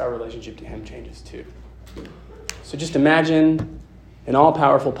God's grace, our relationship to him changes too. So just imagine an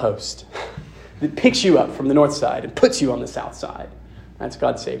all-powerful post that picks you up from the north side and puts you on the south side. That's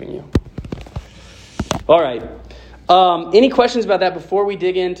God saving you. All right. Any questions about that before we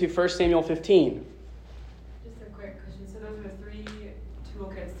dig into 1 Samuel 15? Just a quick question. So those are the 3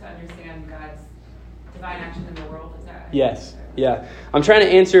 toolkits to understand God's divine action in the world. Is that right? Yes. Yeah. I'm trying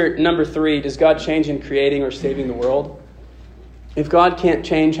to answer number 3. Does God change in creating or saving the world? If God can't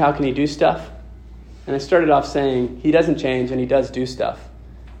change, how can he do stuff? And I started off saying he doesn't change and he does do stuff.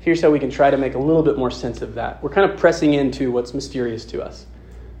 Here's how we can try to make a little bit more sense of that. We're kind of pressing into what's mysterious to us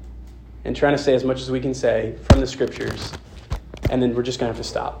and trying to say as much as we can say from the scriptures. And then we're just going to have to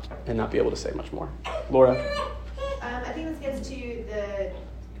stop and not be able to say much more. Laura? I think this gets to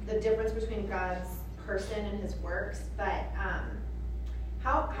the difference between God's person and his works. But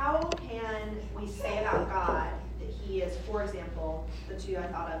how can we say about God that he is, for example, the 2 I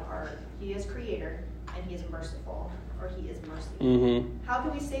thought of are he is creator and he is merciful, or he is mercy. Mm-hmm. How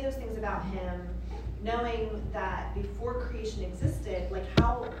can we say those things about him, knowing that before creation existed, like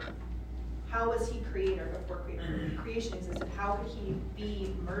how was he creator before creation existed? How could he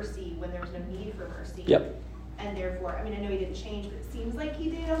be mercy when there was no need for mercy? Yep. And therefore, I mean, I know he didn't change, but it seems like he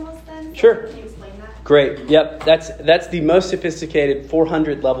did almost then. So sure. Can you explain that? Great. Yep. That's the most sophisticated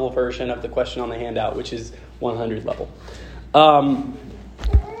 400 level version of the question on the handout, which is 100 level.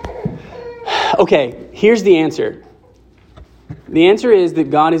 Okay, here's the answer. The answer is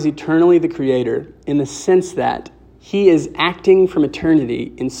that God is eternally the creator in the sense that he is acting from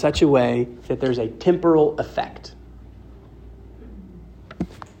eternity in such a way that there's a temporal effect.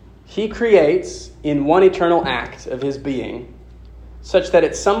 He creates in one eternal act of his being such that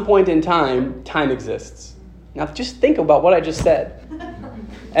at some point in time, time exists. Now just think about what I just said.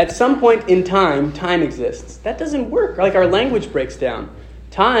 At some point in time, time exists. That doesn't work. Like our language breaks down.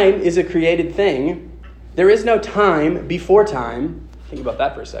 Time is a created thing. There is no time before time. Think about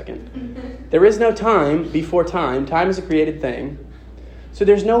that for a second. There is no time before time. Time is a created thing. So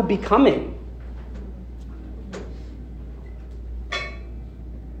there's no becoming. So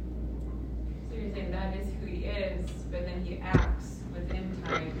you're saying that is who he is, but then he acts within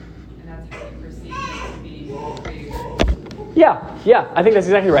time, and that's how he perceives it to be created. Yeah, I think that's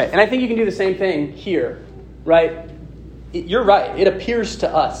exactly right. And I think you can do the same thing here, right? You're right. It appears to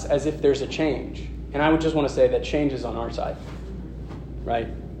us as if there's a change. And I would just want to say that change is on our side, right?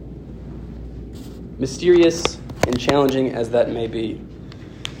 Mysterious and challenging as that may be.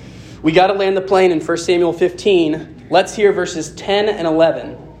 We got to land the plane in 1 Samuel 15. Let's hear verses 10 and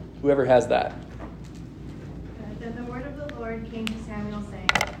 11. Whoever has that. Then the word of the Lord came to Samuel, saying,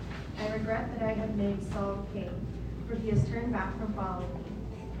 I regret that I have made Saul king, for he has turned back from following me,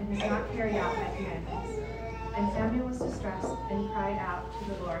 and has not carried out my commandments. And Samuel was distressed and cried out to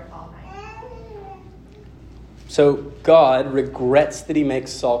the Lord all night. So God regrets that he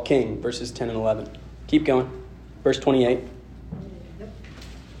makes Saul king, verses 10 and 11. Keep going. Verse 28.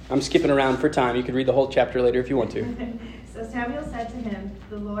 I'm skipping around for time. You can read the whole chapter later if you want to. So Samuel said to him,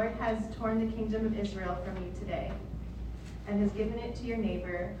 the Lord has torn the kingdom of Israel from you today, and has given it to your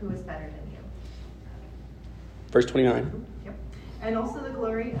neighbor who is better than you. Verse 29. Yep. And also the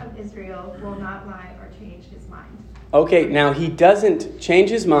glory of Israel will not lie or change his mind. Okay, now he doesn't change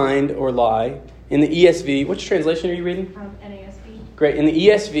his mind or lie. In the ESV, which translation are you reading? NASB. Great. In the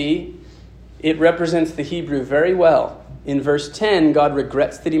ESV, it represents the Hebrew very well. In verse 10, God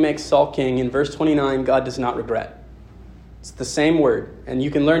regrets that he makes Saul king. In verse 29, God does not regret. It's the same word. And you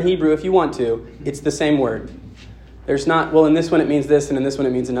can learn Hebrew if you want to. It's the same word. There's not, well, in this one it means this, and in this one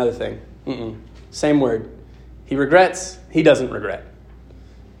it means another thing. Same word. He regrets, he doesn't regret.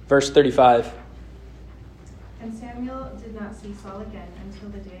 Verse 35. And Samuel did not see Saul again until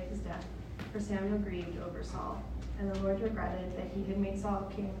the day of his death, for Samuel grieved over Saul, and the Lord regretted that he had made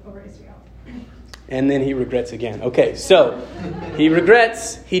Saul king over Israel. And then he regrets again. Okay, so he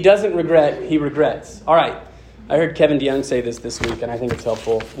regrets, he doesn't regret, he regrets. All right, I heard Kevin DeYoung say this week, and I think it's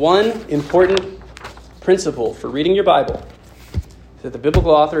helpful. One important principle for reading your Bible is that the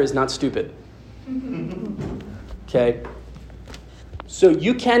biblical author is not stupid. Okay? So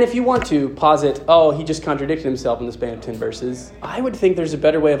you can, if you want to, posit, he just contradicted himself in the span of 10 verses. I would think there's a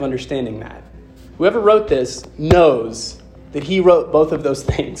better way of understanding that. Whoever wrote this knows that he wrote both of those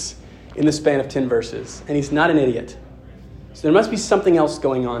things in the span of 10 verses, and he's not an idiot. So there must be something else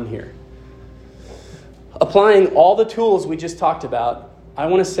going on here. Applying all the tools we just talked about, I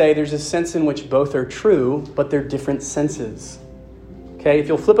want to say there's a sense in which both are true, but they're different senses. Okay, if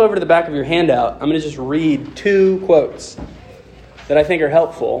you'll flip over to the back of your handout, I'm going to just read 2 quotes that I think are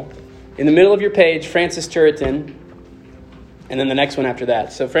helpful. In the middle of your page, Francis Turretin, and then the next one after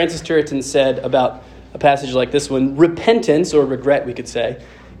that. So Francis Turretin said about a passage like this one, repentance, or regret we could say,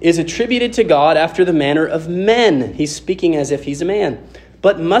 is attributed to God after the manner of men. He's speaking as if he's a man,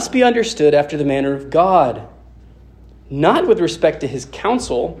 but must be understood after the manner of God. Not with respect to his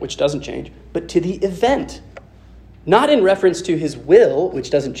counsel, which doesn't change, but to the event. Not in reference to his will,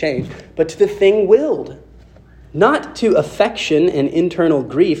 which doesn't change, but to the thing willed. Not to affection and internal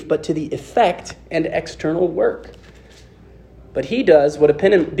grief, but to the effect and external work. But he does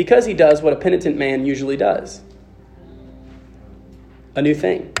because he does what a penitent man usually does. A new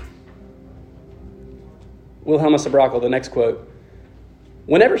thing. Wilhelmus of Brockel, the next quote.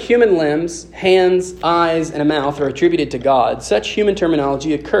 Whenever human limbs, hands, eyes, and a mouth are attributed to God, such human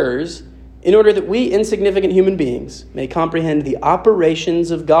terminology occurs in order that we insignificant human beings may comprehend the operations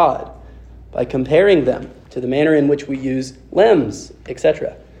of God by comparing them to the manner in which we use limbs,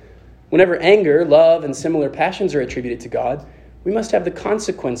 etc. Whenever anger, love, and similar passions are attributed to God, we must have the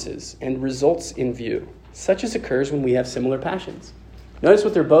consequences and results in view, such as occurs when we have similar passions. Notice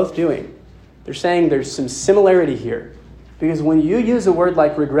what they're both doing. They're saying there's some similarity here. Because when you use a word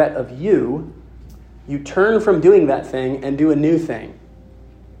like regret of you turn from doing that thing and do a new thing.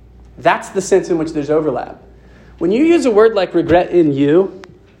 That's the sense in which there's overlap. When you use a word like regret in you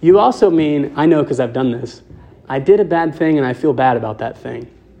also mean, I know because I've done this, I did a bad thing and I feel bad about that thing.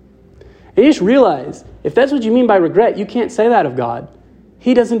 And you just realize, if that's what you mean by regret, you can't say that of God.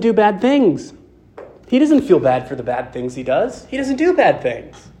 He doesn't do bad things. He doesn't feel bad for the bad things he does. He doesn't do bad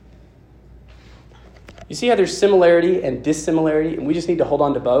things. You see how there's similarity and dissimilarity, and we just need to hold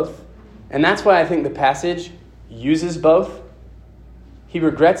on to both? And that's why I think the passage uses both. He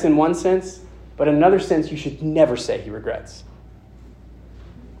regrets in one sense, but in another sense, you should never say he regrets.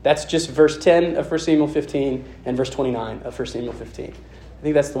 That's just verse 10 of 1 Samuel 15 and verse 29 of 1 Samuel 15. I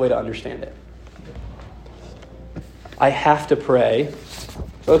think that's the way to understand it. I have to pray,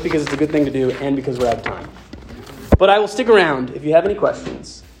 both because it's a good thing to do and because we're out of time. But I will stick around if you have any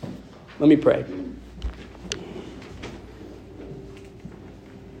questions. Let me pray.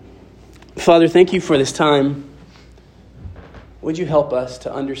 Father, thank you for this time. Would you help us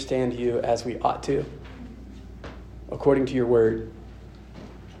to understand you as we ought to, according to your word?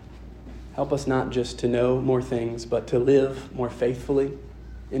 Help us not just to know more things, but to live more faithfully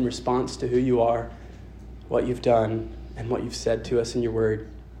in response to who you are, what you've done, and what you've said to us in your word.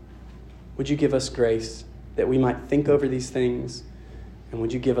 Would you give us grace that we might think over these things, and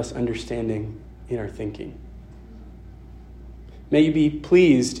would you give us understanding in our thinking? May you be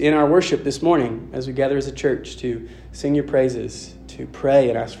pleased in our worship this morning as we gather as a church to sing your praises, to pray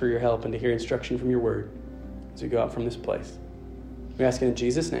and ask for your help, and to hear instruction from your word as we go out from this place. We ask it in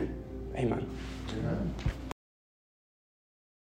Jesus' name. Amen.